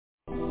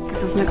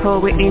is Nicole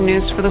Whitney,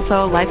 News for the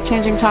Soul,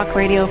 life-changing talk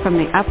radio from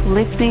the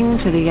uplifting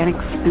to the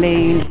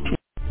unexplained.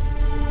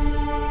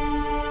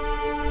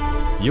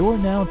 You're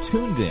now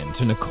tuned in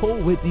to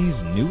Nicole Whitney's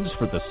News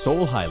for the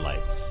Soul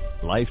highlights,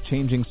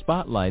 life-changing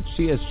spotlights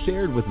she has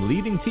shared with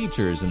leading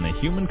teachers in the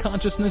human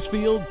consciousness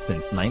field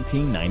since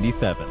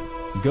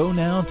 1997. Go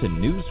now to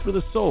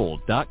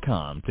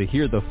newsforthesoul.com to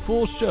hear the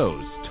full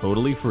shows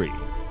totally free.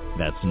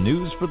 That's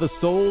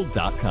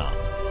newsforthesoul.com.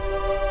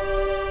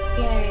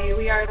 Yay,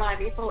 we are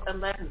live April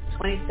 11th,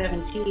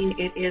 2017.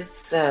 It is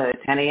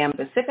 10 a.m.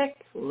 Pacific,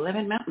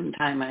 11 Mountain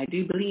Time, I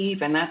do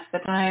believe, and that's the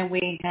time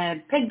we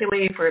had pegged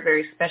away for a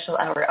very special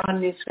hour on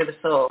News for the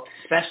Soul,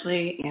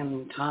 especially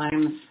in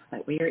times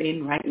that we are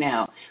in right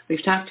now.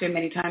 We've talked to him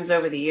many times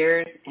over the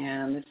years,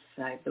 and this,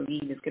 I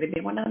believe, is going to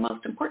be one of the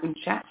most important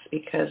chats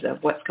because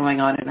of what's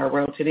going on in our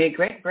world today.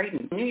 Greg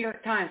Braden, New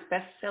York Times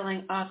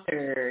best-selling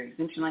author, is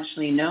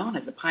internationally known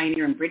as a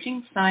pioneer in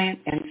bridging science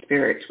and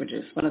spirit, which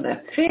is one of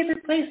the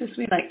favorite places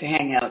we like to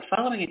hang out.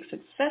 Following a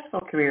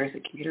successful career as a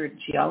computer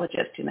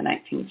geologist in the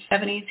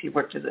 1970s, he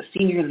worked as a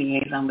senior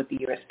liaison with the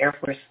U.S. Air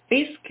Force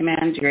Space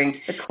Command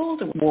during the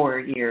Cold War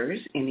years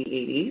in the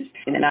 80s.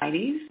 In the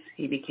 90s,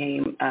 he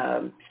became,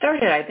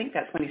 I think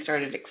that's when he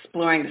started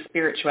exploring the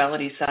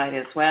spirituality side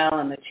as well,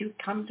 and the two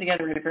come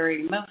together in a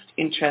very most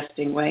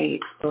interesting way. He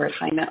explored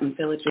high mountain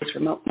villages,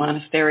 remote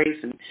monasteries,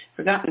 and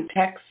forgotten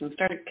texts, and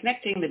started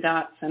connecting the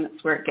dots, and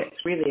that's where it gets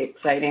really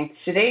exciting.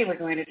 Today we're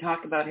going to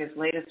talk about his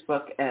latest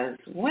book as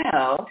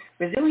well,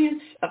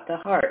 Resilience of the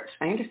Heart.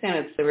 I understand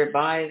it's the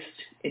revised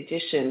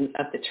edition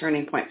of The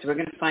Turning Point, so we're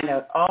going to find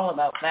out all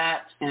about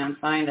that and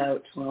find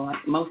out, well, I'm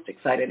most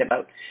excited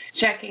about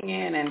checking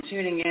in and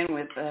tuning in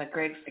with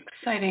Greg's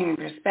exciting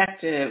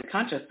perspective,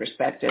 conscious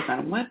perspective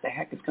on what the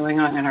heck is going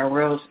on in our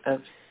world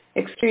of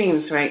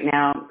extremes right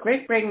now.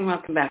 Greg Braden,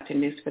 welcome back to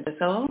News for the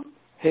Soul.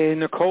 Hey,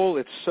 Nicole,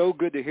 it's so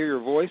good to hear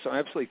your voice. I'm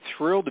absolutely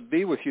thrilled to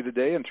be with you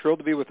today and thrilled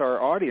to be with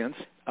our audience.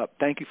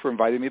 Thank you for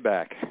inviting me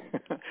back.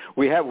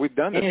 We've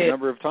done this a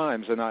number of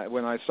times, and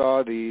when I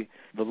saw the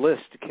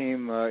list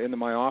came into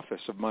my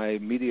office of my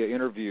media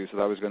interviews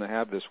that I was going to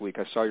have this week,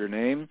 I saw your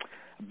name.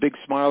 A big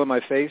smile on my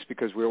face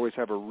because we always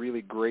have a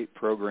really great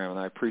program, and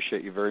I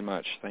appreciate you very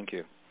much. Thank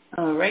you.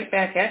 Right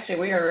back at you.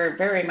 We are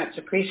very much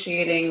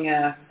appreciating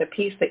the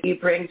piece that you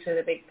bring to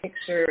the big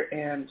picture,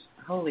 and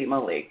holy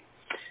moly,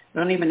 I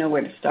don't even know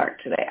where to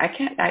start today.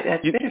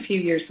 It's been a few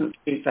years since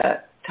we've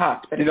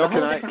talked, but can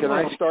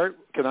I start?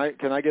 Can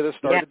I get us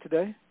started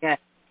today? Yeah.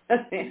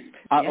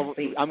 I'm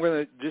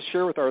going to just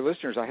share with our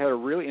listeners. I had a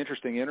really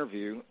interesting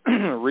interview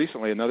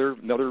recently, another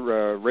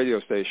radio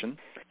station,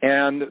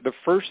 and the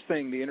first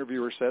thing the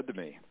interviewer said to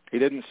me, he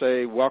didn't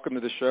say, "Welcome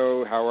to the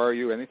show, how are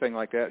you?" anything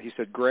like that. He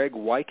said, "Greg,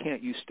 why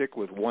can't you stick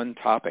with one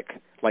topic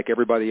like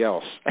everybody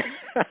else?"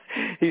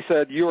 He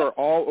said, "You are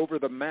all over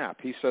the map."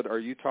 He said, "Are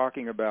you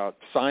talking about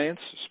science,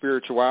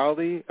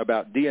 spirituality,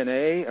 about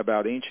DNA,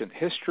 about ancient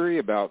history,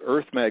 about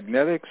earth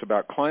magnetics,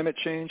 about climate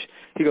change?"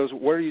 He goes,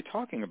 "What are you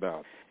talking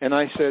about?" And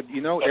I said,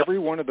 every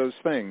one of those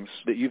things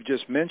that you've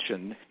just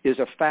mentioned is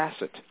a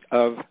facet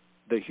of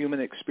the human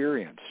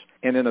experience.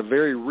 And in a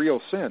very real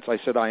sense, I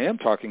said, I am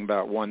talking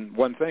about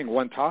one thing,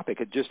 one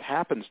topic. It just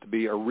happens to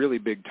be a really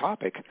big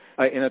topic,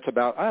 and it's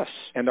about us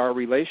and our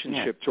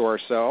relationship to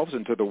ourselves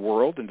and to the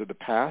world and to the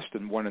past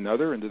and one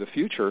another and to the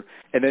future.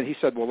 And then he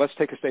said, well, let's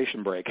take a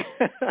station break.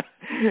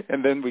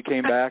 And then we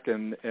came back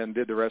and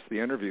did the rest of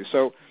the interview.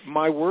 So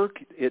my work,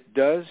 it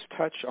does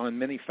touch on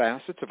many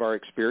facets of our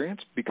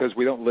experience because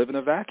we don't live in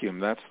a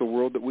vacuum. That's the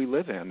world that we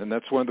live in. And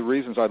that's one of the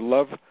reasons I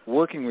love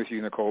working with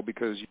you, Nicole,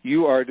 because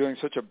you are doing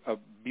such a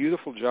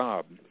beautiful job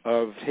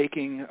of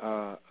taking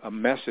a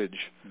message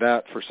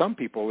that for some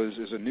people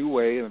is a new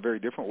way and a very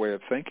different way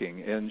of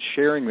thinking and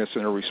sharing this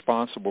in a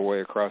responsible way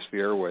across the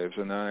airwaves.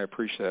 And I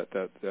appreciate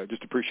that. I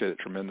just appreciate it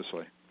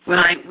tremendously. Well,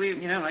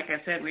 like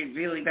I said, we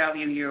really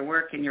value your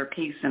work and your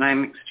piece, and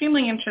I'm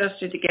extremely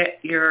interested to get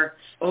your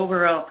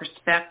overall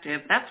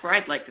perspective. That's where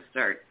I'd like to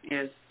start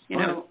is,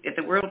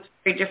 the world's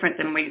very different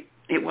than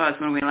it was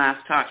when we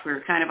last talked. We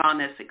were kind of on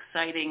this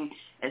exciting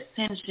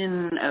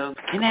ascension of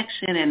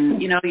connection,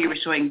 and, you were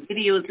showing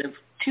videos of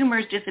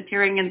tumors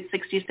disappearing in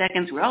 60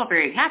 seconds. We're all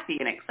very happy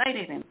and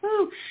excited and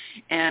woo.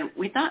 And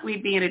we thought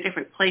we'd be in a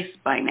different place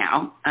by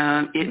now.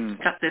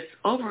 It's got this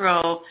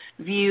overall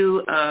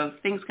view of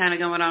things kind of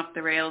going off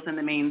the rails in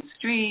the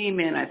mainstream,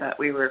 and I thought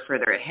we were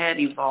further ahead,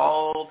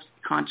 evolved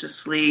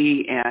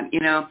consciously, and,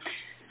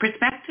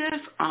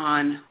 perspective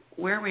on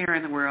where we are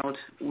in the world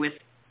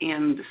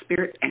within the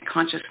spirit and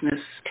consciousness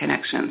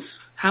connections.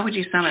 How would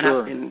you sum it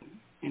up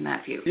in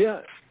that view?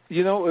 Yeah,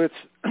 it's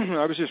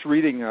I was just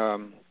reading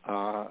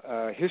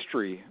a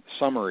history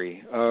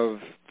summary of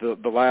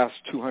the last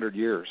 200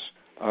 years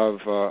of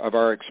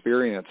our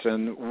experience,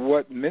 and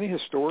what many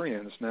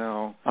historians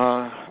now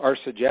are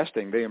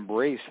suggesting, they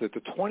embrace that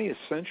the 20th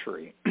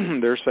century,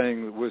 they're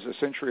saying, was a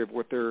century of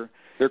what they're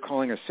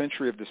calling a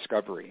century of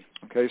discovery.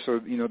 Okay, so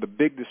the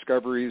big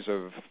discoveries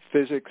of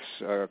physics,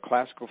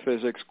 classical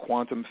physics,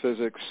 quantum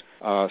physics,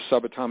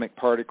 subatomic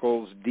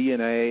particles,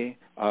 DNA,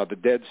 the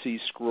Dead Sea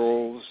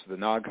Scrolls, the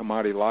Nag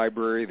Hammadi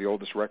Library, the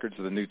oldest records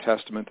of the New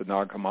Testament, the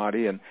Nag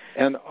Hammadi,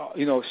 and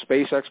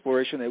space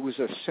exploration. It was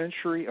a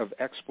century of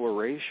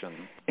exploration,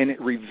 and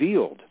it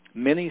revealed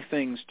many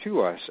things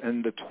to us.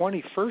 And the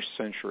 21st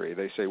century,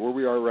 they say, where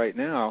we are right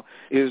now,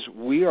 is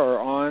we are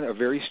on a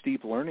very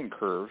steep learning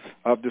curve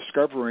of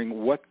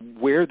discovering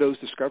where those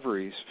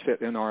discoveries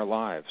fit in our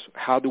lives.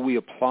 How do we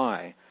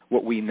apply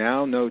what we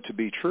now know to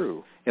be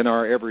true in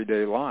our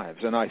everyday lives?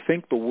 And I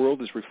think the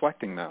world is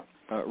reflecting that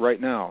right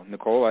now,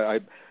 Nicole.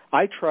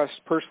 I trust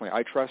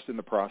in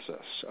the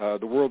process.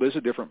 The world is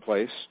a different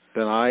place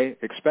than I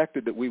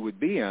expected that we would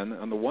be in,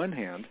 on the one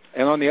hand.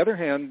 And on the other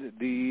hand,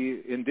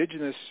 the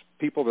indigenous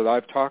people that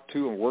I've talked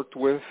to and worked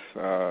with,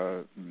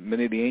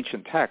 many of the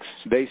ancient texts,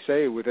 they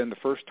say within the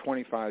first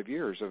 25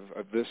 years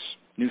of this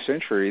new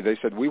century, they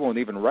said we won't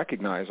even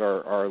recognize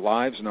our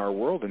lives and our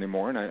world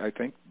anymore. And I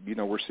think,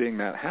 we're seeing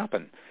that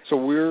happen. So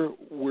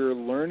we're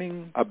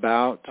learning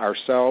about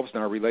ourselves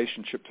and our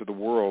relationship to the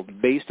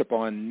world based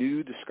upon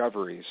new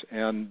discoveries.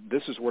 And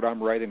this is what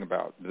I'm writing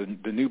about.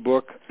 The new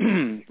book,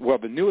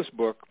 the newest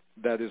book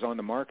that is on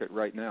the market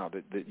right now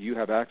that you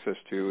have access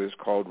to is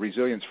called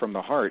Resilience from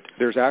the Heart.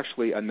 There's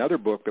actually another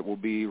book that will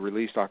be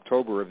released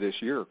October of this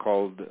year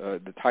called,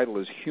 the title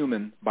is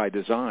Human by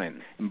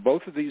Design. And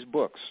both of these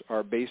books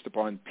are based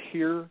upon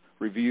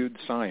peer-reviewed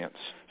science.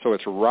 So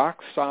it's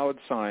rock-solid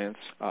science,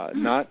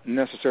 not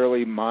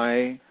necessarily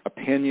my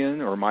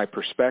opinion or my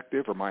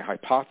perspective or my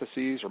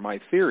hypotheses or my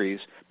theories,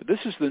 but this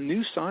is the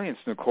new science,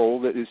 Nicole,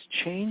 that is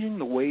changing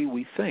the way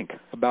we think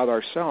about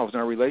ourselves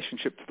and our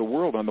relationship to the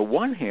world on the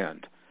one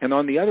hand. And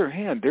on the other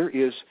hand,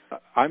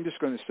 I'm just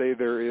going to say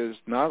there is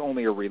not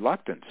only a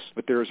reluctance,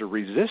 but there is a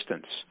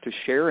resistance to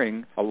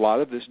sharing a lot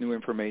of this new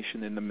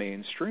information in the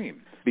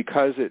mainstream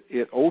because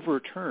it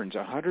overturns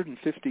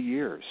 150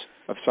 years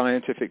of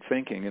scientific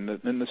thinking and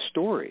the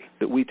story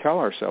that we tell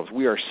ourselves.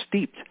 We are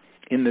steeped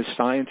in this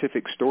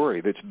scientific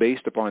story that's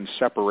based upon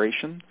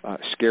separation,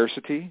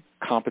 scarcity,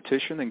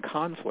 competition, and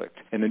conflict.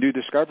 And the new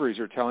discoveries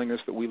are telling us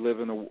that we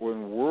live in a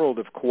world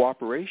of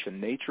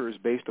cooperation. Nature is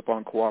based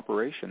upon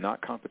cooperation,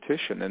 not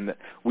competition, and that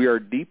we are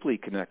deeply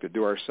connected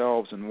to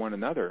ourselves and one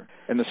another.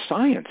 And the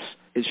science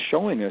is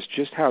showing us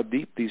just how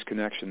deep these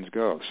connections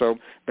go. So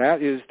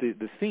that is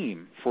the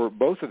theme for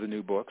both of the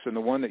new books, and the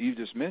one that you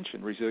just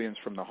mentioned, Resilience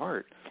from the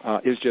Heart,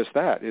 is just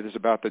that. It is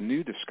about the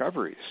new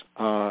discoveries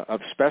of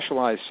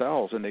specialized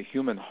cells in the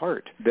human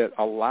heart that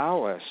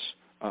allow us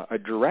a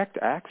direct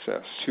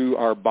access to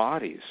our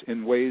bodies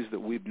in ways that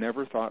we've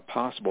never thought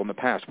possible in the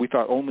past. We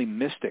thought only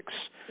mystics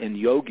and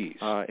yogis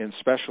and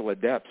special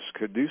adepts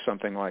could do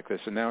something like this,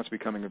 and now it's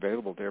becoming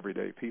available to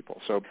everyday people.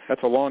 So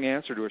that's a long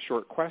answer to a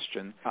short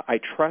question. I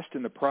trust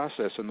in the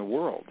process in the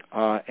world,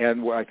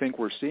 and what I think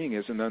we're seeing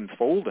is an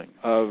unfolding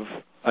of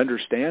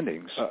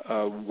understandings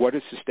what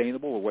is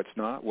sustainable or what's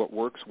not, what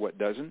works, what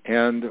doesn't.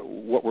 And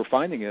what we're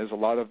finding is a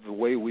lot of the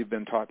way we've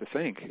been taught to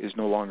think is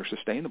no longer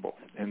sustainable.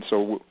 And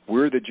so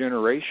we're the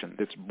generation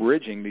that's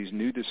bridging these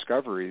new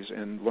discoveries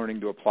and learning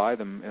to apply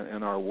them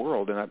in our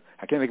world. And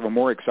I can't think of a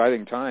more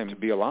exciting time to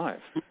be alive.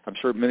 I'm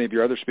sure many of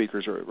your other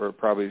speakers are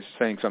probably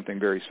saying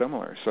something very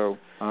similar. So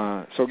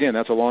again,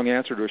 that's a long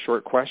answer to a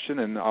short question,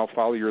 and I'll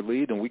follow your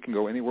lead, and we can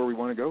go anywhere we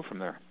want to go from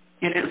there.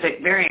 It is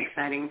a very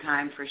exciting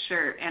time for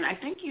sure. And I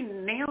think you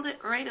nailed it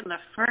right in the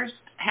first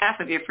half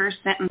of your first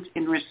sentence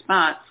in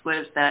response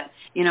was that,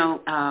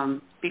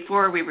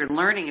 before we were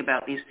learning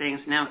about these things,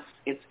 now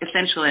it's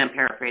essentially, I'm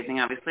paraphrasing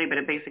obviously, but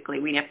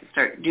basically we have to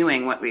start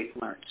doing what we've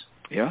learned.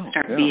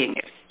 Start being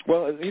it.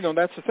 Well,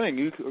 that's the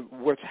thing.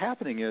 What's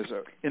happening is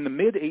in the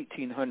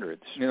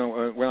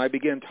mid-1800s, when I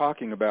began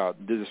talking about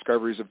the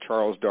discoveries of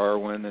Charles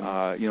Darwin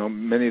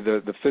and, many of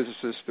the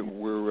physicists that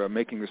were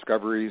making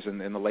discoveries in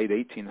the late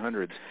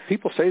 1800s,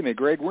 people say to me,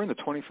 Greg, we're in the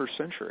 21st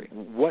century.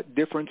 What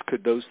difference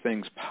could those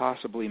things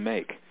possibly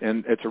make?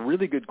 And it's a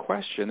really good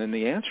question, and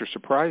the answer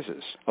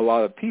surprises a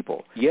lot of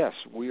people. Yes,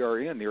 we are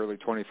in the early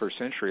 21st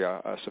century,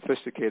 a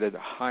sophisticated,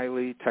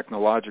 highly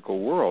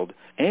technological world,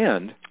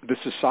 and the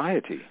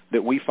society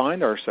that we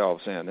find ourselves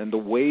in and the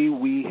way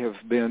we have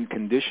been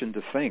conditioned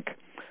to think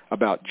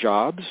about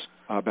jobs,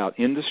 about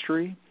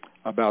industry,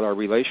 about our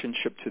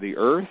relationship to the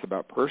earth,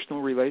 about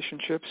personal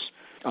relationships,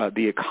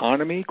 the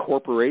economy,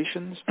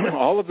 corporations,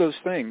 all of those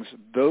things,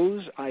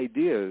 those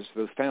ideas,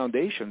 those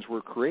foundations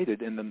were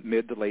created in the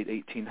mid to late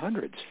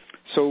 1800s.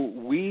 So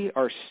we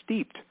are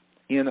steeped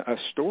in a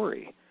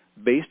story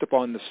based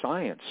upon the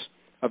science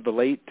of the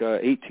late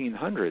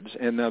 1800s,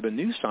 and now the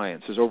new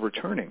science is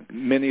overturning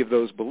many of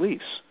those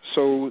beliefs.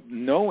 So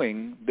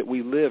knowing that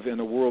we live in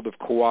a world of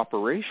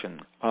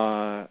cooperation,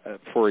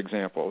 for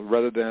example,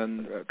 rather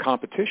than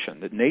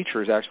competition, that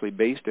nature is actually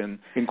based in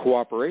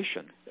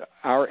cooperation.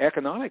 our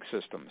economic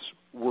systems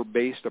were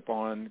based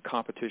upon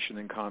competition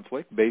and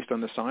conflict, based on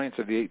the science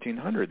of the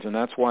 1800s. And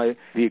that's why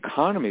the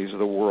economies of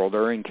the world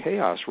are in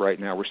chaos right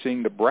now. We're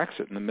seeing the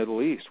Brexit in the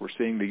Middle East. We're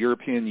seeing the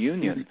European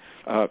Union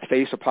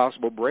face a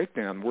possible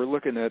breakdown. We're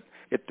looking at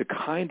the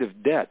kind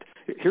of debt.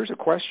 Here's a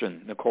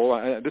question,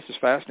 Nicole. This is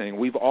fascinating.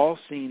 We've all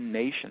seen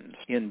nations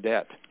in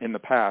debt in the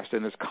past,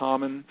 and it's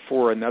common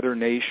for another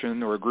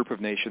nation or a group of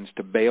nations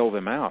to bail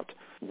them out.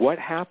 What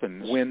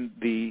happens when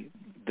the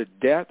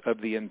debt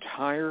of the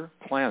entire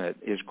planet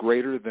is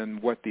greater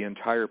than what the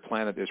entire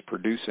planet is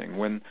producing?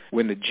 When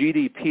the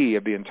GDP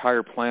of the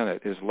entire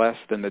planet is less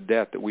than the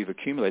debt that we've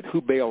accumulated, who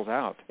bails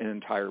out an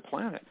entire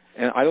planet?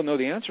 And I don't know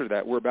the answer to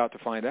that. We're about to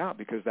find out,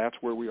 because that's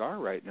where we are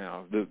right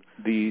now.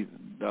 The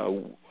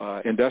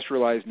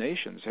industrialized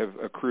nations have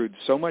accrued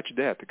so much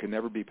debt that can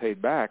never be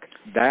paid back.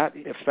 That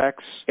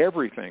affects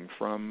everything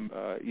from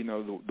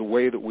the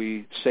way that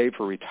we save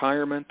for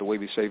retirement, the way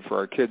we save for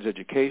our kids'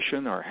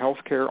 education, our health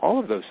care, all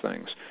of those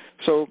things.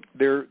 So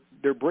they're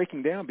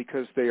breaking down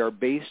because they are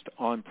based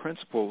on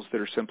principles that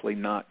are simply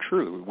not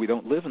true. We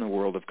don't live in a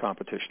world of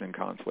competition and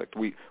conflict.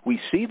 We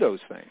see those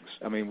things.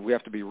 I mean, we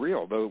have to be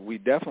real, though we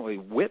definitely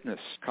witness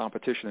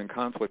competition and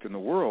conflict in the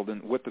world.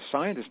 And what the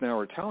scientists now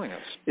are telling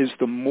us is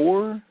the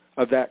more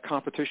of that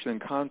competition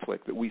and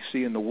conflict that we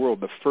see in the world,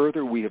 the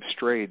further we have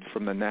strayed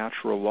from the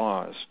natural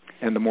laws,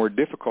 and the more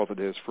difficult it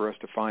is for us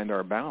to find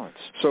our balance.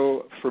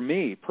 So for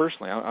me,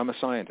 personally, I'm a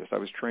scientist. I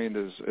was trained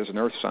as an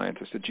earth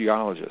scientist, a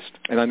geologist.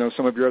 And I know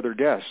some of your other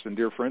guests and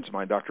dear friends of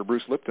mine, Dr.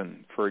 Bruce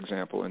Lipton, for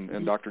example,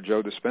 and Dr.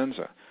 Joe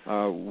Dispenza.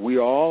 We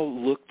all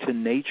look to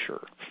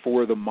nature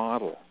for the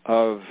model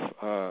of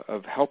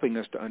helping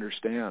us to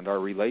understand our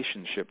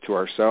relationship to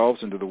ourselves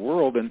and to the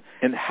world, and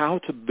how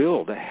to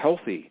build a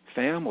healthy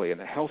family and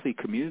a healthy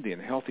community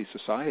and healthy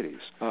societies.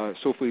 So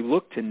if we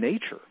look to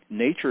nature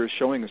is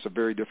showing us a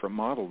very different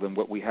model than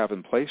what we have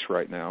in place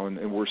right now.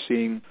 And we're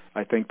seeing,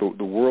 I think,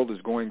 the world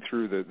is going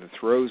through the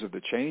throes of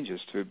the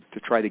changes to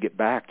try to get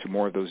back to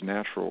more of those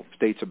natural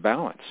states of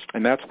balance.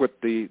 And that's what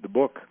the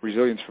book,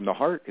 Resilience from the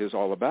Heart, is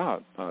all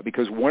about.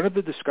 Because one of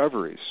the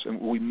discoveries, and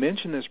we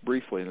mentioned this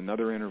briefly in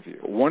another interview,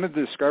 one of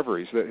the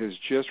discoveries that has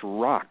just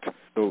rocked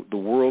the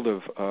world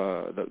of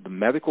the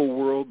medical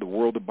world, the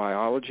world of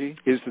biology,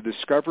 is the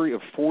discovery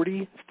of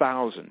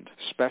 40,000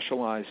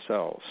 specialized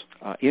cells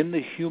in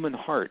the human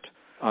heart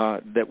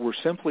that were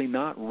simply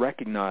not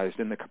recognized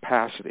in the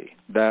capacity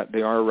that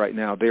they are right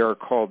now. They are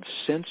called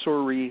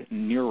sensory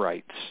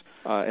neurites.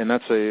 And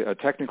that's a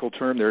technical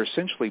term. They're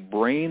essentially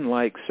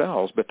brain-like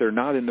cells, but they're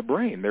not in the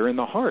brain. They're in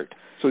the heart.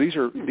 So these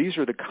are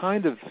the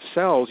kind of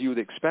cells you would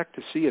expect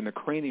to see in the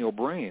cranial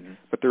brain,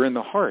 but they're in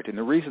the heart. And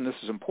the reason this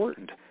is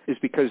important is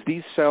because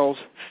these cells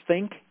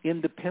think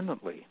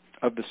independently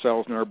of the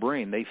cells in our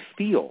brain. They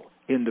feel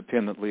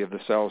independently of the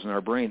cells in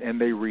our brain,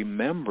 and they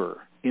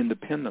remember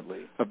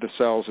independently of the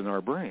cells in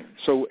our brain.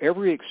 So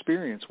every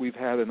experience we've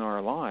had in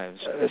our lives,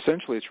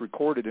 essentially it's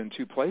recorded in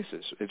two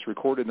places. It's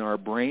recorded in our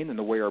brain and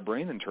the way our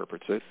brain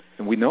interprets it,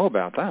 and we know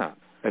about that.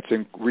 It's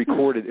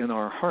recorded in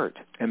our heart,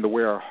 and the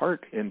way our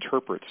heart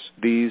interprets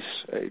these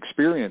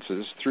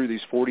experiences through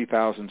these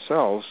 40,000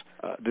 cells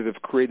that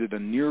have created a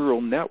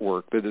neural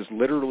network that is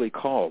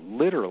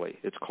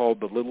it's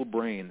called the little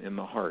brain in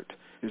the heart,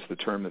 is the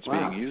term that's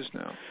being used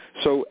now.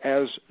 So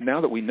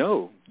now that we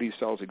know these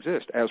cells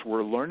exist, as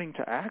we're learning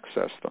to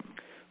access them,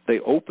 they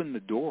open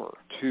the door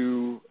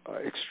to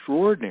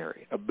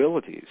extraordinary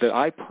abilities that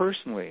I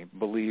personally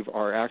believe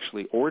are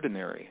actually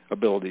ordinary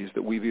abilities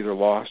that we've either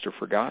lost or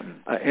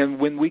forgotten. And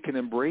when we can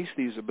embrace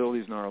these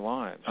abilities in our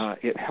lives,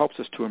 it helps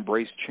us to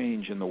embrace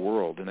change in the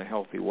world in a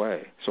healthy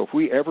way. So if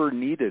we ever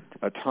needed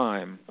a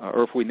time,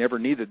 or if we never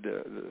needed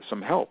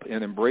some help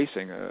in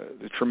embracing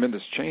the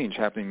tremendous change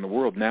happening in the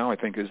world, now I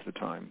think is the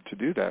time to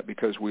do that,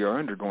 because we are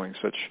undergoing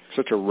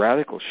such a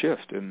radical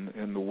shift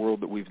in the world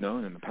that we've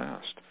known in the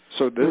past.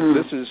 So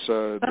this is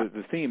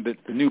the theme.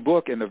 The new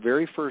book, in the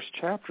very first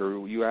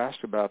chapter, you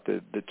asked about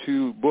the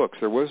two books.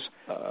 There was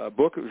a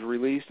book that was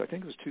released, I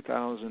think it was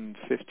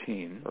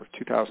 2015 or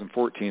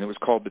 2014. It was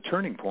called The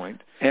Turning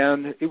Point,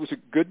 and it was a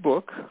good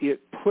book. It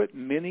put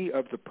many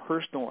of the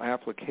personal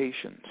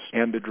applications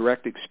and the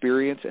direct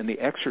experience and the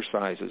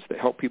exercises that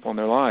help people in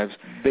their lives,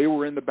 they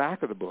were in the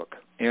back of the book.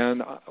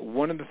 And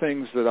one of the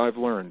things that I've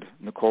learned,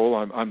 Nicole,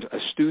 I'm a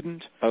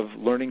student of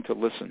learning to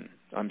listen.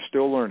 I'm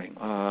still learning,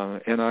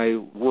 and I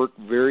work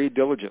very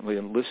diligently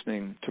in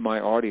listening to my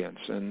audience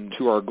and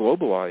to our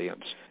global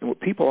audience. And what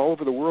people all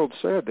over the world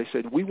said, they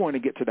said, we want to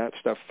get to that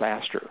stuff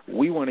faster.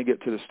 We want to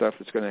get to the stuff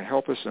that's going to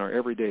help us in our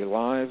everyday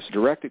lives,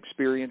 direct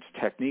experience,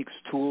 techniques,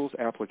 tools,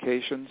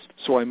 applications.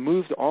 So I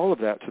moved all of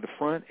that to the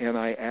front, and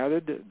I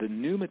added the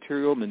new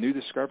material and the new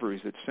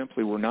discoveries that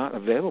simply were not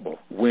available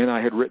when I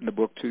had written the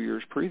book 2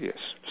 years previous.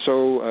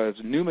 So it's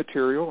new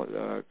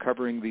material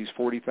covering these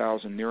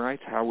 40,000 neurites,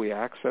 how we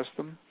access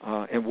them,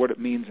 and what it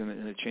means in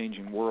a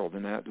changing world.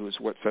 And that was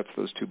what sets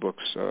those two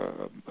books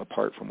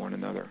apart from one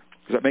another.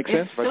 Does that make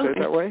sense if I say it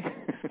that way?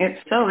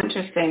 It's so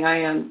interesting.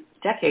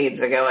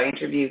 decades ago, I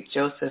interviewed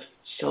Joseph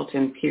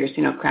Chilton Pierce,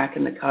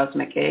 cracking the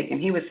cosmic egg,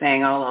 and he was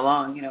saying all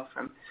along,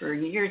 for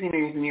years and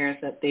years and years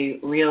that the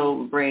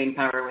real brain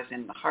power was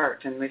in the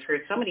heart, and we've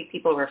heard so many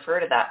people refer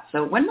to that.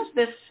 So when was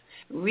this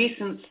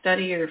recent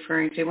study you're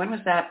referring to? When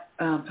was that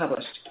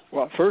published?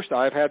 Well, first,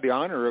 I've had the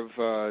honor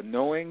of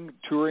knowing,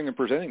 touring, and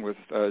presenting with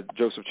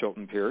Joseph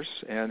Chilton Pierce,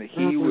 and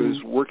he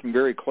was working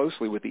very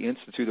closely with the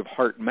Institute of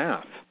Heart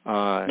Math,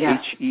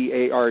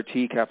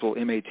 H-E-A-R-T, capital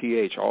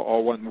M-A-T-H,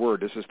 all one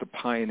word. This is the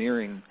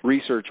pioneering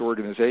research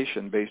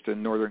organization based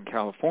in Northern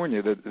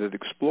California that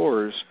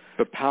explores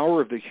the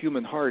power of the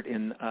human heart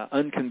in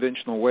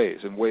unconventional ways,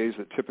 in ways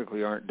that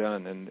typically aren't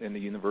done in the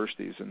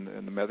universities and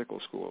the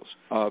medical schools,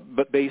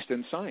 but based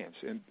in science,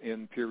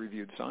 in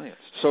peer-reviewed science.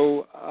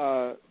 So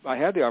I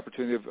had the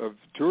opportunity of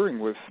touring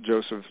with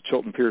Joseph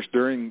Chilton Pierce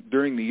during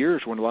the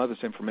years when a lot of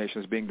this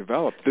information is being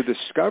developed. The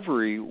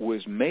discovery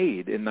was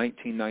made in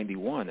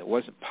 1991. It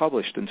wasn't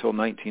published until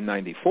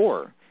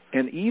 1994.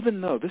 And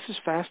even though, this is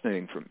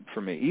fascinating for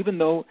me, even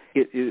though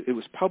it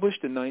was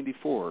published in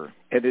 94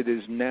 and it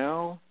is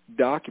now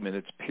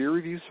documented, it's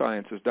peer-reviewed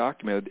science is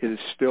documented, it is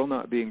still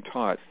not being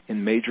taught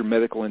in major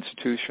medical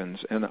institutions.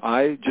 And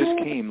I just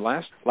came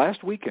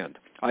last weekend.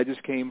 I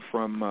just came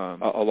from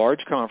a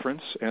large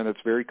conference, and it's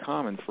very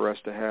common for us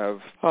to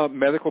have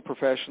medical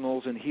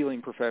professionals and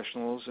healing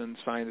professionals and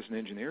scientists and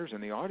engineers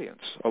in the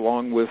audience,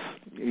 along with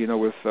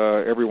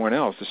everyone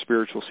else, the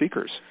spiritual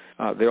seekers.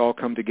 They all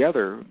come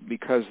together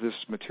because this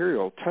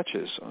material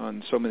touches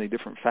on so many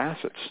different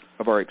facets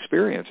of our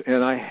experience.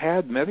 And I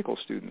had medical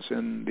students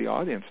in the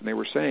audience, and they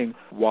were saying,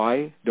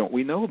 "Why don't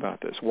we know about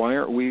this? Why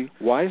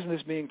isn't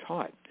this being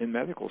taught in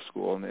medical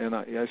school?" And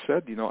I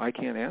said, I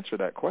can't answer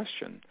that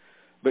question.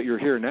 But you're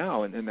here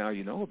now, and now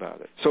you know about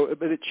it. So,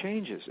 but it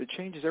changes. It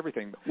changes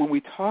everything. When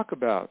we talk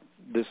about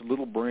this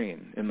little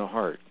brain in the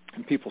heart,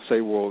 and people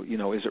say, well,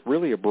 is it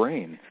really a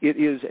brain?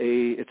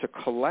 It's a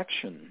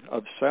collection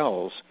of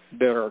cells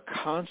that are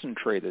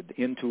concentrated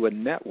into a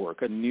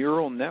network, a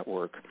neural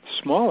network,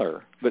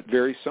 smaller but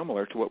very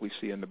similar to what we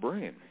see in the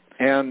brain.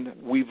 And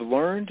we've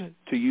learned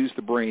to use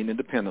the brain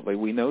independently.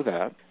 We know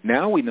that.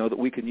 Now we know that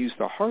we can use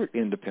the heart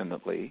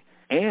independently.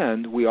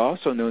 And we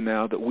also know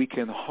now that we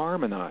can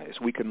harmonize.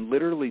 We can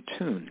literally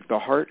tune the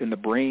heart and the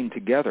brain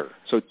together.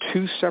 So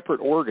two separate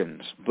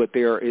organs, but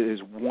it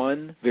is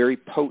one very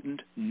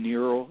potent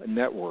neural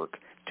network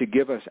to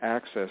give us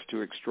access to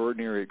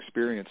extraordinary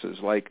experiences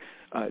like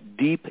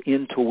deep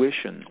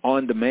intuition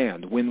on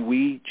demand when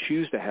we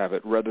choose to have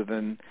it rather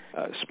than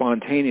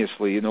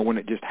spontaneously, when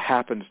it just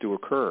happens to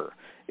occur.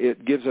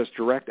 It gives us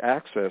direct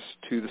access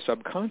to the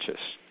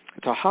subconscious.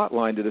 It's a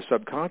hotline to the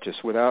subconscious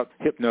without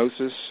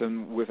hypnosis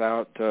and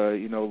without,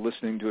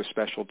 listening to a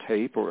special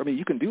tape.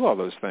 You can do all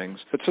those things,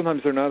 but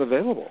sometimes they're not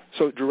available.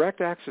 So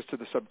direct access to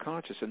the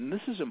subconscious, and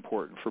this is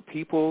important for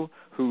people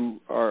who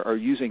are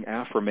using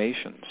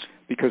affirmations,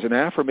 because an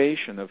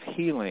affirmation of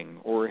healing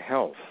or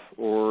health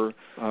or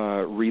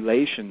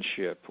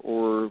relationship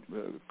or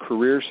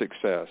career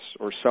success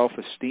or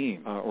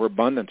self-esteem or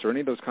abundance or any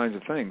of those kinds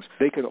of things,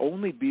 they can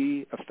only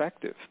be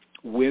effective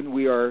when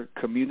we are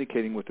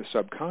communicating with the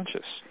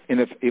subconscious. And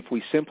if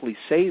we simply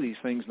say these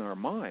things in our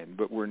mind,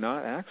 but we're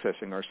not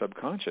accessing our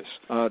subconscious,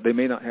 they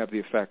may not have the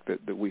effect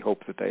that we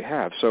hope that they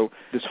have. So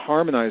this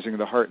harmonizing of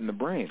the heart and the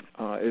brain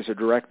is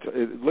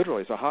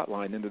literally is a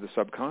hotline into the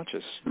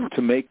subconscious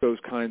to make those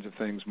kinds of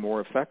things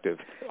more effective.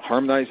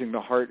 Harmonizing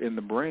the heart and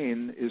the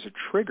brain is a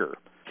trigger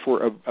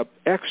for an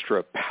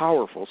extra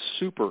powerful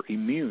super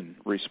immune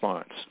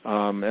response.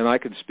 And I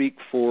can speak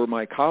for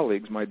my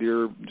colleagues, my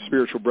dear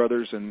spiritual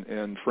brothers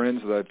and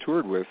friends that I've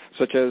toured with,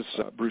 such as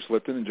Bruce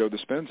Lipton and Joe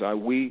Dispenza.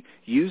 We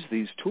use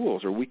these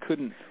tools, or we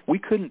couldn't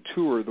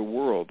tour the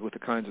world with the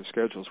kinds of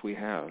schedules we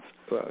have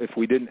if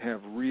we didn't have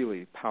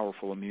really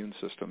powerful immune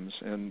systems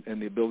and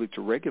the ability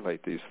to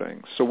regulate these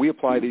things. So we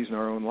apply these in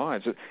our own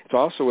lives. It's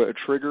also a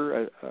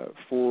trigger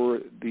for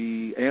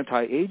the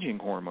anti-aging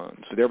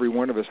hormones that every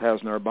one of us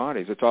has in our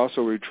bodies. It's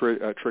also a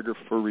trigger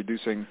for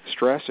reducing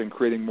stress and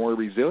creating more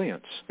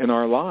resilience in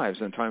our lives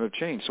in a time of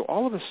change. So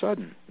all of a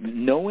sudden,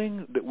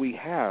 knowing that we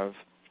have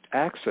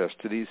access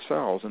to these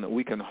cells and that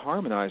we can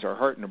harmonize our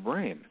heart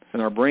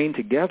and our brain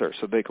together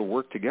so they can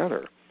work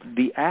together,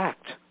 the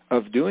act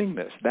of doing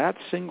this, that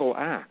single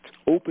act,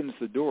 opens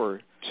the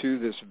door to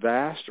this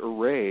vast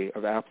array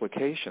of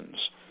applications,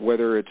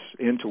 whether it's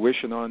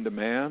intuition on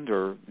demand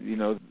or,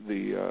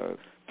 the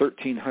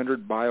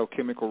 1,300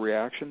 biochemical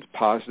reactions,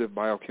 positive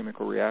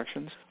biochemical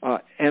reactions.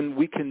 And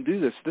we can do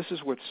this. This is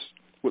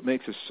what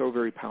makes us so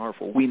very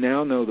powerful. We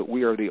now know that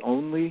we are the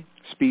only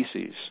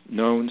species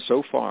known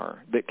so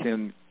far that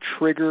can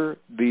trigger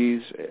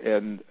these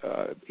and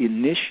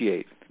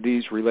initiate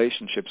these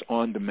relationships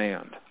on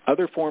demand.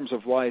 Other forms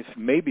of life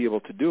may be able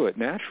to do it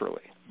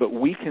naturally, But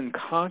we can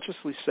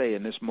consciously say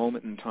in this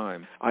moment in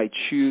time, I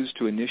choose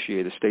to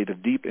initiate a state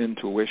of deep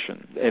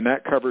intuition. And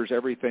that covers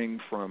everything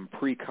from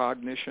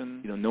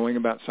precognition, knowing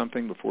about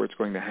something before it's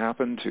going to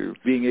happen, to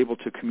being able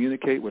to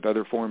communicate with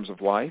other forms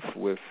of life,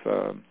 with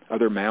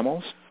other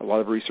mammals. A lot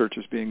of research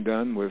is being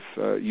done with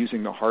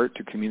using the heart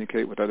to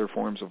communicate with other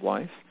forms of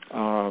life.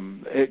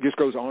 It just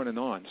goes on and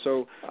on.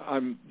 So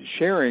I'm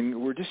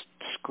sharing, we're just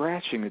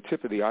scratching the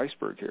tip of the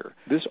iceberg here.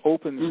 This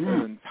opens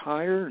an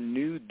entire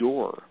new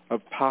door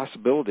of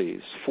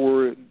possibilities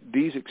for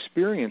these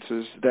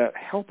experiences that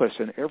help us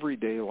in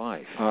everyday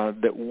life,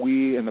 that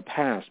we in the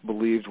past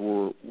believed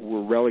were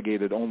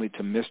relegated only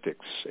to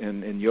mystics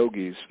and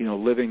yogis,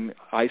 living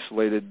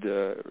isolated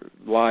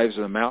lives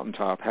in a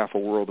mountaintop half a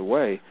world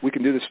away. We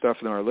can do this stuff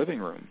in our living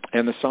room.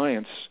 And the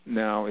science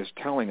now is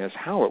telling us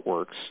how it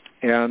works.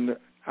 And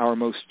our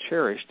most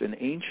cherished and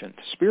ancient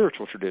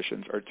spiritual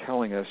traditions are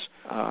telling us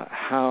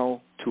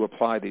how to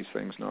apply these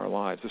things in our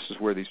lives. This is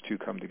where these two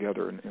come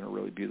together in a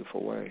really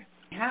beautiful way.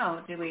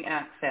 How do we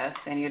access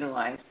and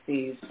utilize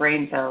these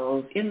brain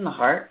cells in the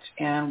heart?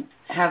 And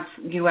have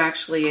you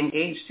actually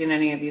engaged in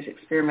any of these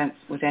experiments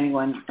with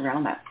anyone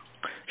around that?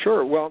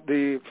 Sure. Well,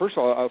 first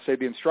of all, I'll say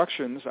the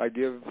instructions I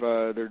give,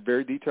 they're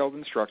very detailed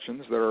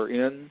instructions that are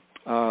in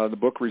the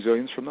book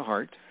Resilience from the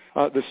Heart.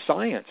 The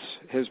science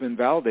has been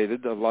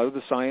validated. A lot of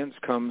the science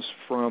comes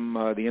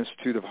from the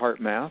Institute of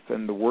Heart Math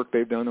and the work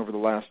they've done over the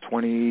last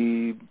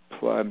 20,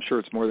 I'm sure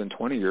it's more than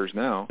 20 years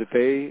now, that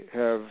they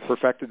have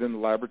perfected in the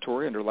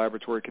laboratory under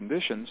laboratory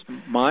conditions.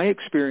 My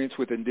experience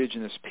with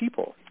indigenous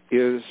people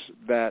is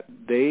that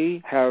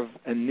they have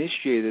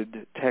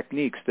initiated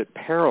techniques that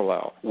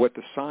parallel what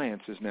the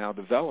science is now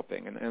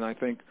developing. And I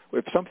think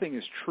if something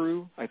is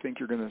true, I think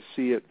you're going to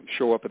see it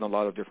show up in a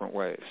lot of different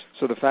ways.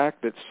 So the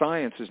fact that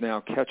science is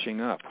now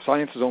catching up.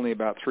 Science is only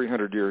about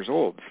 300 years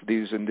old.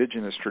 These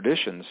indigenous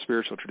traditions,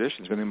 spiritual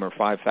traditions, many of them are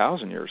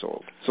 5,000 years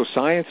old. So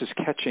science is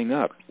catching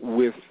up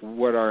with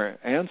what our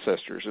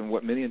ancestors and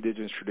what many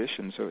indigenous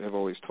traditions have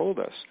always told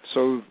us.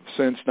 So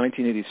since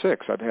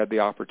 1986, I've had the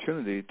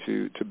opportunity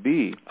to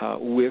be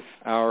with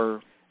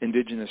our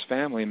indigenous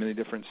family in many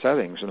different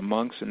settings, and the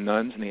monks and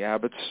nuns and the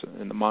abbots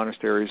and the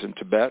monasteries in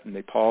Tibet and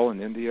Nepal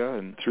and India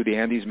and through the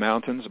Andes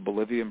Mountains of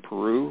Bolivia and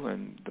Peru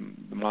and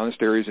the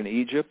monasteries in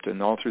Egypt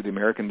and all through the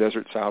American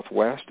Desert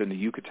Southwest and the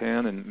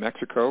Yucatan and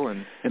Mexico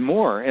and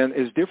more. And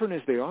as different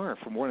as they are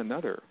from one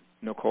another,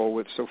 Nicole,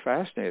 what's so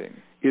fascinating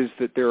is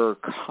that there are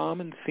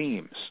common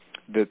themes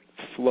that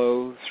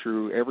flow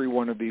through every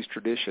one of these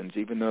traditions,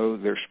 even though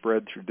they're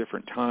spread through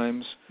different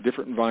times,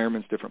 different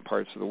environments, different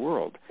parts of the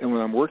world. And when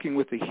I'm working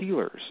with the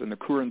healers and the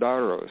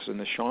curanderos and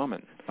the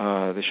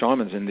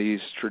shamans in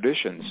these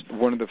traditions,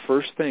 one of the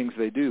first things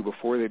they do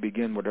before they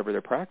begin whatever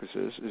their practice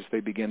is they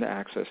begin to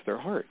access their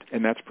heart.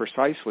 And that's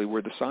precisely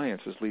where the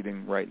science is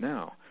leading right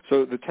now.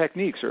 So the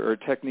techniques are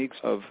techniques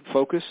of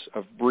focus,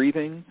 of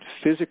breathing,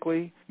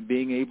 physically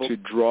being able to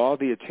draw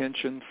the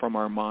attention from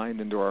our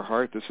mind into our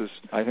heart. This is,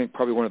 I think,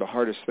 probably one of the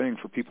hardest things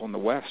for people in the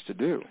West to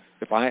do.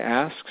 If I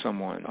ask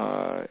someone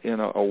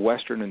in a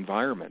Western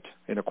environment,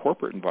 in a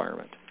corporate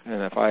environment,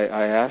 and if I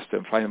ask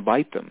them, if I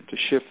invite them to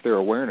shift their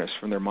awareness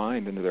from their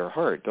mind into their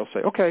heart, they'll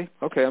say, okay,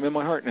 I'm in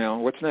my heart now.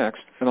 What's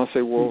next? And I'll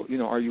say, well,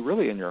 are you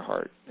really in your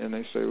heart? And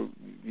they say,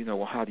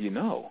 well, how do you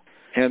know?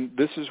 And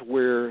this is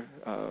where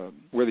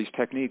these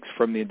techniques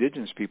from the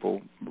indigenous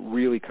people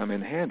really come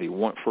in handy.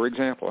 For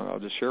example, and I'll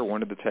just share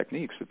one of the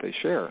techniques that they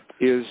share,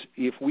 is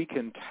if we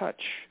can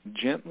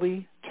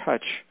gently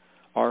touch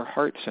our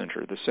heart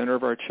center, the center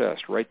of our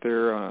chest, right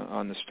there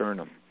on the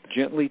sternum,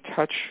 gently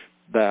touch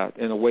that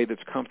in a way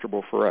that's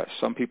comfortable for us.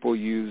 Some people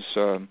use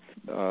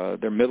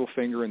their middle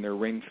finger and their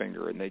ring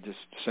finger, and they just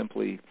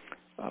simply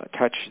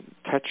touch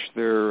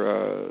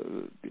their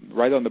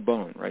right on the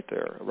bone, right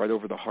there, right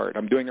over the heart.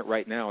 I'm doing it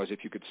right now as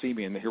if you could see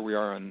me, and here we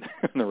are on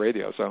the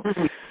radio, so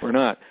we're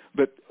not.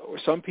 But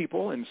some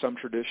people in some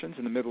traditions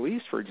in the Middle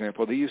East, for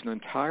example, they use an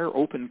entire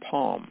open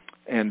palm,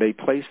 and they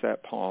place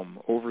that palm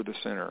over the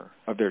center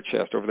of their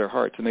chest, over their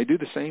hearts. And they do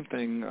the same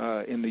thing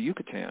in the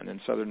Yucatan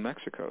in southern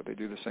Mexico. They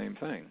do the same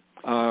thing.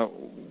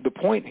 The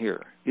point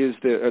here is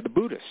that the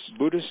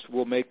Buddhists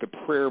will make the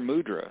prayer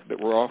mudra that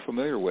we're all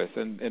familiar with,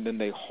 and then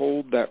they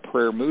hold that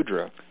prayer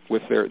mudra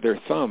with their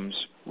thumbs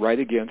right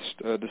against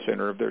the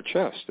center of their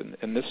chest.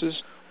 And this is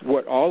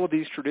what all of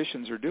these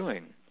traditions are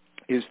doing,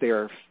 is they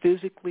are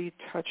physically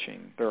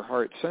touching their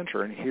heart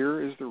center, and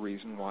here is the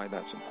reason why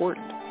that's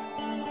important.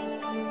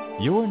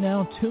 You're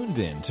now tuned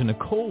in to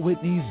Nicole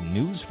Whitney's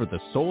News for the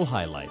Soul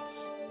highlights.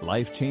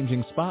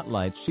 Life-changing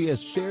spotlights she has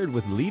shared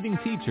with leading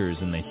teachers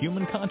in the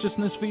human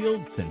consciousness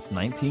field since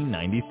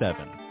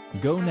 1997.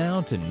 Go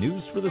now to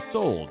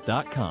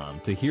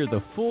newsforthesoul.com to hear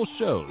the full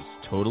shows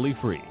totally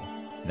free.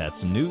 That's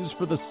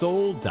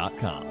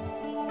newsforthesoul.com.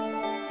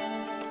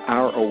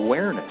 Our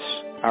awareness,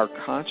 our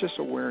conscious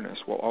awareness,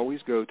 will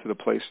always go to the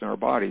place in our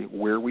body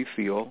where we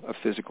feel a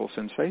physical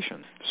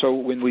sensation. So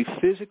when we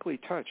physically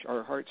touch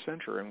our heart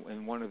center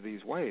in one of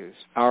these ways,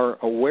 our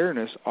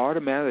awareness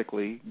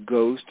automatically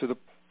goes to the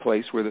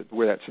place where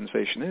that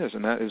sensation is,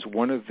 and that is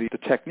one of the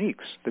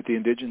techniques that the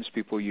indigenous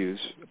people use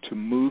to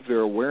move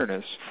their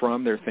awareness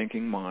from their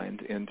thinking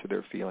mind into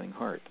their feeling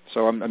heart.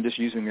 So I'm just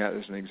using that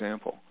as an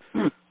example.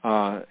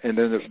 And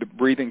then the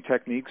breathing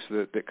techniques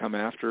that come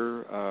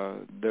after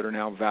that are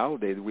now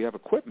validated. We have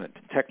equipment,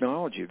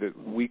 technology that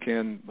we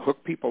can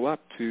hook people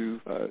up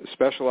to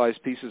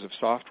specialized pieces of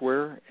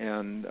software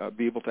and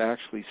be able to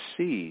actually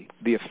see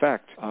the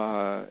effect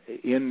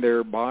in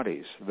their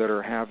bodies that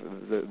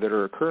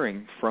are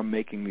occurring from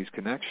making these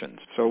connections.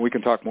 So we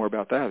can talk more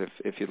about that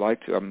if you'd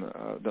like to.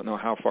 I don't know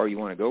how far you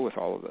want to go with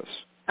all of this.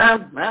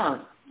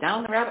 Well,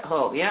 down the rabbit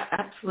hole. Yeah,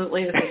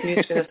 absolutely. This is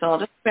news for the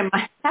soul.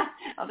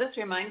 I'll just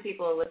remind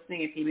people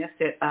listening, if you missed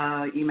it,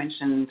 you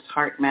mentioned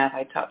HeartMath.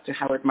 I talked to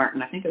Howard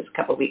Martin, I think it was a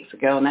couple of weeks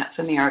ago, and that's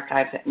in the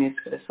archives at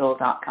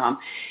newsforthesoul.com.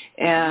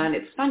 And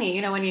it's funny,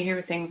 when you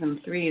hear things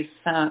in threes,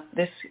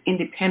 this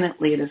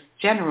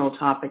general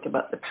topic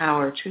about the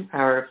true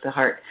power of the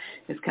heart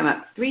has come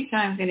up 3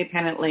 times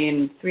independently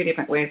in 3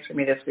 different ways for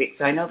me this week.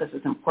 So I know this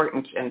is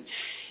important, and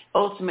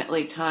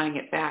ultimately tying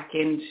it back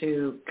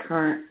into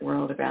current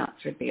world events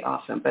would be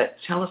awesome. But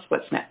tell us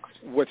what's next.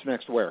 What's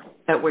next where?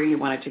 Where you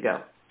wanted to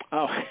go.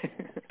 Oh,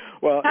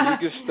 well,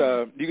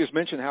 you just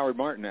mentioned Howard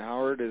Martin.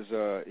 Howard is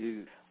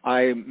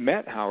I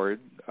met Howard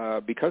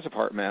because of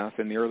HeartMath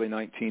in the early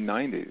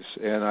 1990s,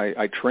 and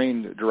I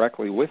trained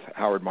directly with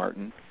Howard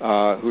Martin,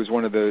 who is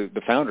one of the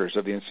founders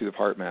of the Institute of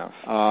HeartMath.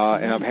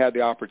 And I've had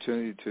the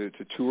opportunity to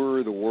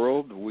tour the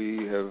world.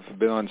 We have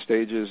been on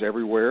stages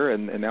everywhere,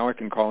 and now I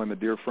can call him a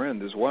dear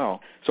friend as well.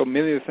 So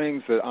many of the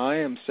things that I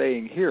am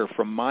saying here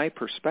from my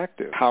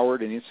perspective,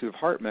 Howard and the Institute of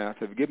HeartMath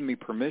have given me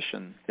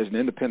permission as an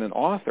independent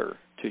author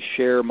to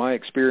share my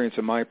experience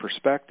and my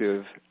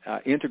perspective,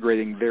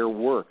 integrating their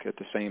work at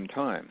the same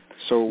time.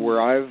 So where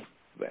I've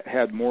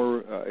had more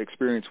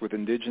experience with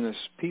indigenous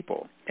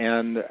people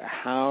and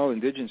how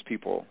indigenous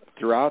people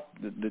throughout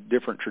the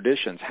different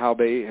traditions, how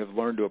they have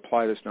learned to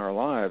apply this in our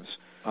lives,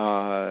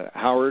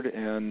 Howard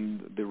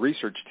and the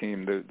research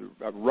team,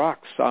 the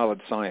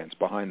rock-solid science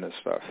behind this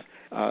stuff,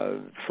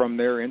 from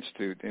their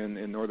institute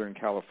in Northern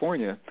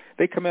California,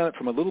 they come at it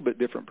from a little bit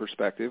different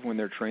perspective when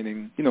they're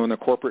training, in a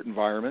corporate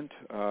environment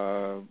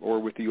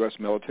or with the U.S.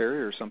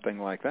 military or something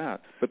like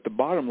that. But the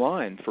bottom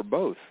line for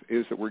both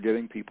is that we're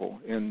getting people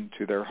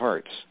into their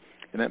hearts.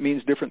 And that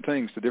means different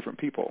things to different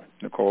people,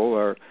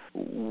 Nicole.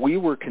 We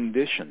were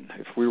conditioned,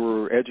 if we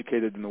were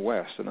educated in the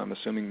West, and I'm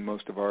assuming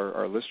most of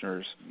our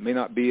listeners may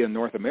not be in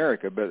North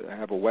America but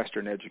have a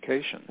Western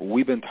education.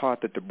 We've been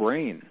taught that the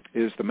brain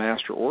is the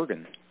master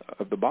organ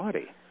of the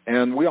body.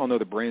 And we all know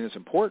the brain is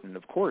important.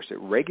 Of course, it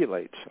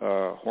regulates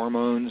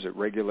hormones. It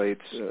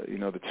regulates,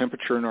 the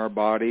temperature in our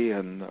body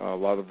and a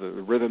lot of the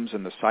rhythms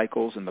and the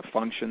cycles and the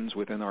functions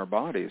within our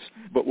bodies.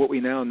 But what we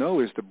now know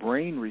is the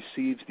brain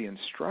receives the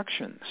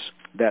instructions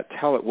that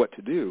tell it what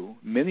to do.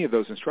 Many of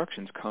those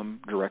instructions come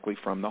directly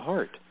from the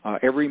heart.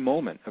 Every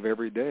moment of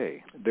every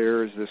day,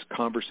 there's this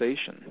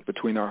conversation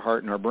between our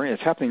heart and our brain.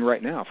 It's happening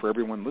right now for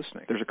everyone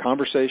listening. There's a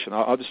conversation.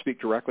 I'll just speak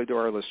directly to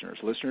our listeners.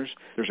 Listeners,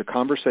 there's a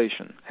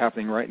conversation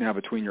happening right now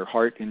between your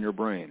heart and your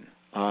brain.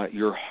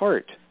 Your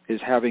heart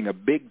is having a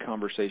big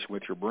conversation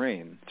with your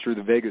brain through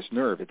the vagus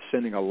nerve. It's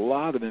sending a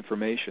lot of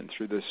information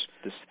through this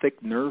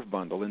thick nerve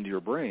bundle into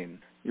your brain.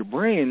 Your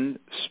brain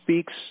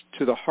speaks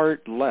to the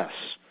heart less.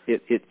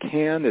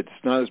 It's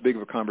not as big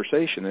of a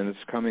conversation, and it's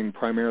coming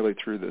primarily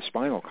through the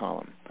spinal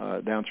column,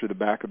 down through the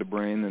back of the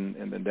brain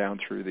and then down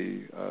through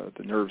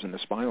the nerves in the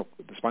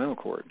spinal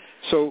cord.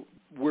 So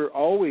we're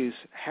always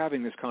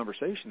having this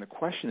conversation. The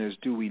question is,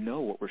 do we know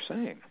what we're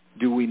saying?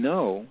 Do we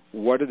know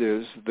what it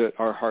is that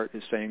our heart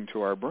is saying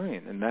to our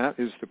brain? And that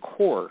is the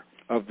core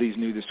of these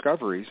new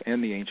discoveries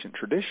and the ancient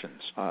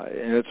traditions.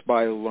 And it's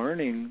by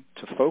learning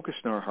to focus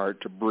in our heart,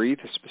 to breathe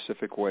in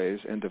specific ways,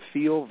 and to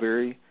feel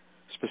very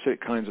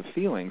specific kinds of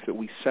feelings that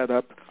we set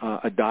up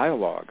a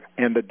dialogue.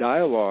 And the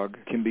dialogue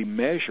can be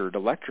measured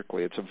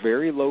electrically. It's a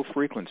very low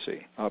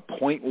frequency,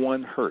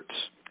 0.1 hertz,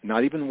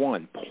 not even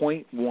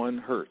 0.1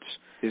 hertz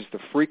is the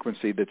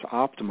frequency that's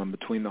optimum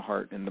between the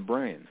heart and the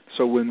brain.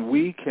 So when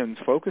we can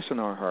focus on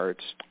our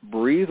hearts,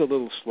 breathe a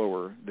little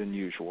slower than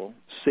usual,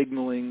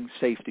 signaling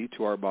safety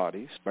to our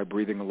bodies by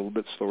breathing a little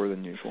bit slower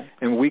than usual,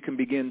 and we can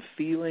begin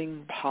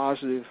feeling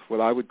positive,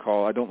 what I would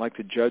call, I don't like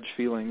to judge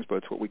feelings, but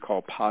it's what we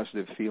call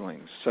positive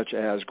feelings, such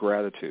as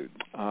gratitude,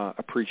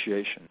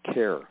 appreciation,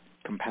 care,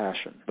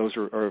 compassion. Those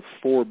are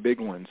 4 big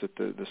ones that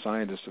the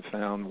scientists have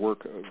found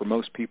work for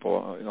most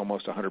people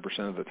almost 100%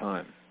 of the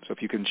time. So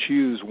if you can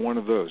choose one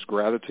of those,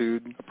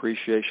 gratitude,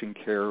 appreciation,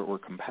 care, or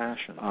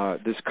compassion,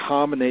 this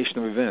combination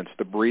of events,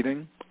 the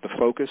breathing, the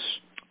focus,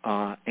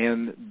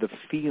 and the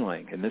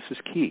feeling, and this is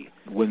key.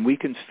 When we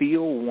can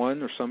feel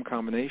one or some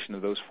combination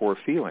of those 4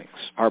 feelings,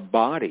 our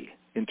body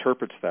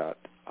interprets that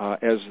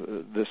as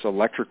this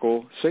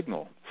electrical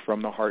signal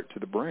from the heart to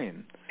the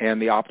brain.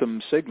 And the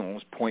optimum signal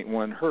is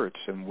 0.1 hertz.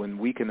 And when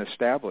we can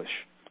establish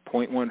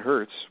 0.1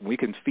 hertz, we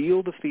can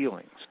feel the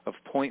feelings of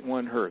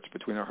 0.1 hertz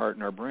between our heart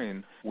and our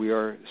brain, we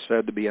are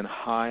said to be in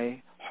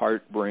high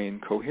heart-brain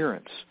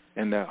coherence.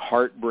 And that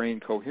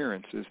heart-brain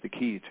coherence is the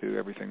key to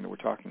everything that we're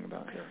talking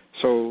about here.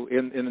 So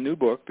in the new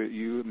book that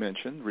you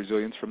mentioned,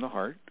 Resilience from the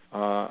Heart,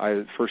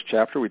 first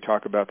chapter we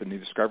talk about the new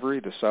discovery,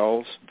 the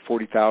cells,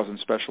 40,000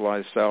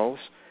 specialized cells,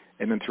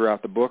 and then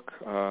throughout the book,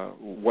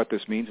 what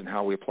this means and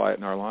how we apply it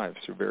in our lives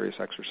through various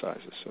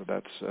exercises. So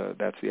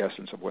that's the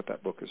essence of what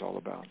that book is all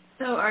about.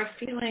 So are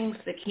feelings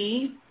the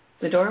key,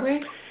 the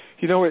doorway?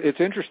 You know, it's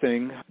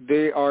interesting.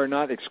 They are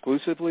not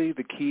exclusively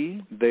the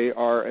key. They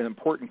are an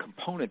important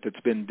component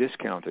that's been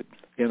discounted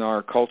in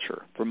our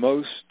culture. For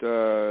most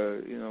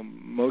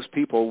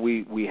people,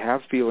 we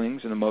have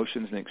feelings and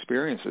emotions and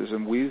experiences,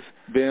 and we've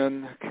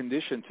been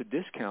conditioned to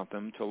discount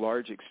them to a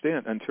large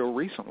extent until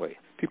recently.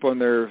 People in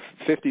their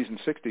 50s and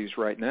 60s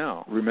right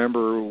now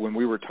remember when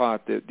we were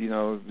taught that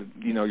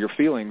your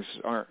feelings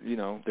aren't,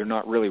 they're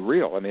not really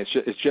real. I mean,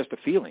 it's just a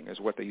feeling is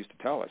what they used to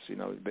tell us.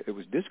 It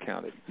was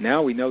discounted.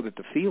 Now we know that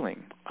the feeling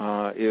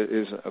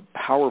is a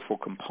powerful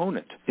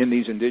component in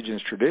these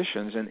indigenous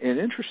traditions, and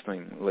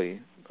interestingly,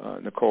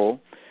 Nicole,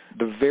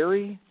 the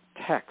very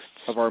texts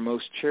of our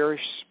most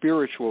cherished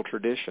spiritual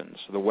traditions,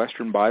 the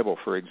Western Bible,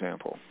 for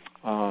example,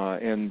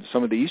 and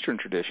some of the Eastern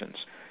traditions,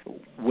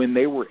 when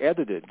they were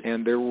edited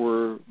and there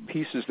were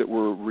pieces that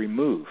were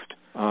removed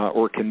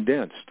or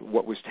condensed,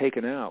 what was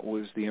taken out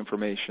was the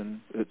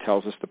information that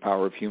tells us the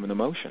power of human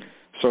emotion.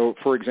 So,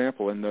 for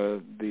example, in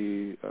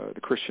the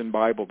Christian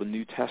Bible, the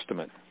New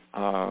Testament,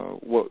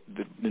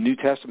 the New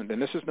Testament,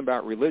 and this isn't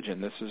about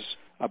religion, this is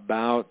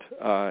about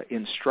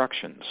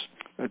instructions.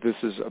 This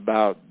is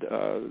about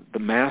the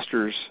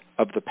masters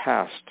of the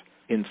past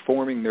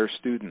informing their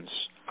students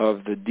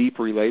of the deep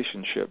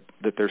relationship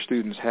that their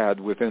students had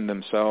within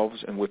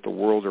themselves and with the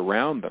world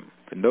around them.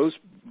 And those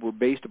were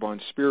based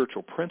upon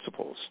spiritual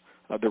principles.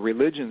 The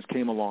religions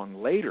came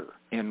along later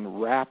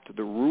and wrapped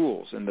the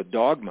rules and the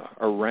dogma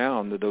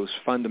around those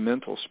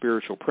fundamental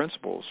spiritual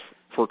principles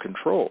for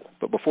control.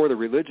 But before the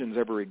religions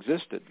ever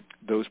existed,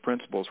 those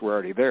principles were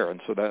already there,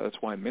 and so that's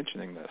why I'm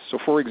mentioning this. So,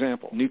 for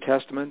example, New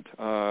Testament,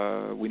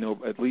 we know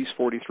at least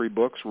 43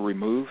 books were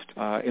removed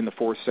in the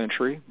 4th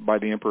century by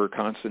the Emperor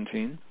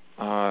Constantine.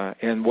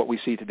 And what we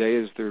see today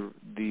is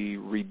the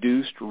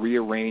reduced,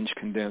 rearranged,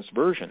 condensed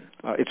version.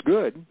 It's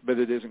good, but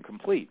it isn't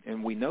complete.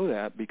 And we know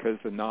that because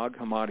the Nag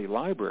Hammadi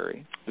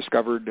Library,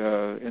 discovered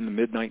in the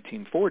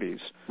mid-1940s,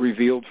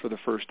 revealed for the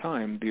first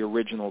time the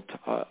original,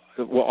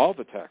 all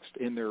the text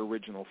in their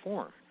original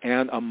form.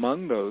 And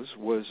among those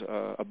was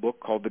a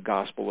book called the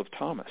Gospel of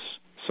Thomas.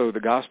 So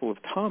the Gospel of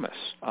Thomas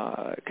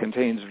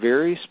contains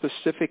very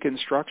specific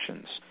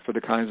instructions for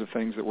the kinds of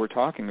things that we're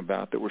talking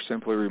about that were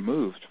simply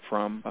removed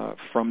from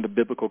the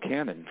biblical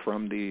canon,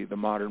 from the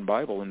modern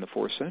Bible in the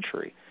 4th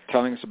century,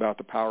 telling us about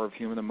the power of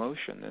human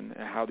emotion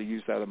and how to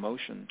use that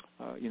emotion,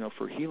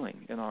 for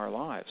healing in our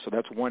lives. So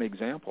that's one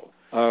example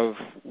of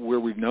where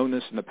we've known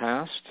this in the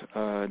past,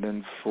 and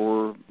then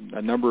for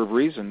a number of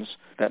reasons,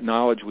 that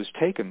knowledge was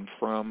taken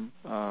from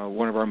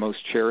one of our most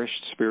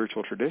cherished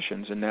spiritual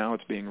traditions, and now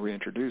it's being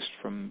reintroduced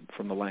from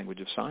the language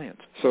of science.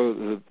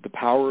 So the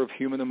power of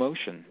human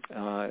emotion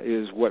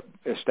is what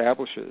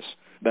establishes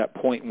that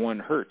 0.1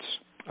 hertz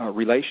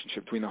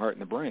relationship between the heart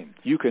and the brain.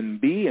 You can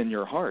be in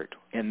your heart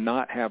and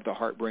not have the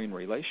heart-brain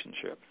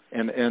relationship.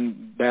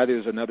 And that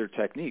is another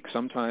technique.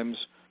 Sometimes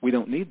we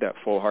don't need that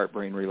full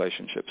heart-brain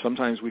relationship.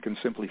 Sometimes we can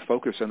simply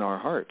focus in our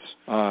hearts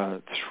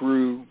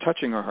through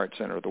touching our heart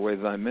center, the way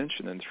that I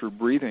mentioned, and through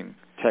breathing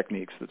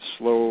techniques that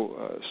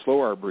slow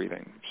our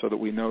breathing so that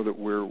we know that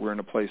we're in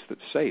a place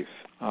that's safe.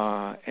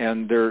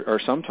 And there are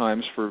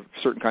sometimes, for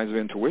certain kinds of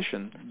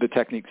intuition, the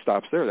technique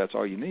stops there. That's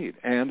all you need.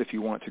 And if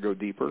you want to go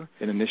deeper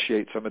and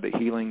initiate some of the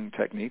healing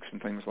techniques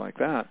and things like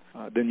that,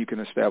 then you can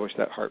establish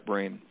that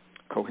heart-brain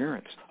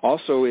coherence.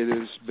 Also, it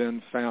has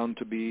been found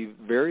to be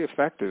very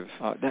effective.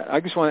 I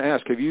just want to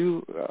ask,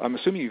 I'm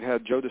assuming you've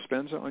had Joe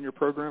Dispenza on your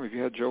program. Have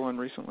you had Joe on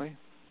recently?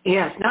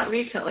 Yes, not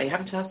recently. I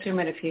haven't talked to him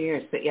in a few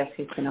years, but yes,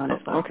 he's been on as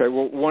well. Okay,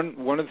 well,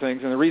 one of the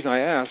things, and the reason I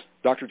asked,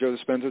 Dr. Joe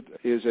Dispenza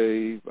is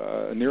a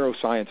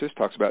neuroscientist,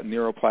 talks about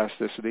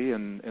neuroplasticity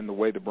and the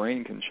way the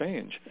brain can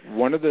change.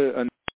 A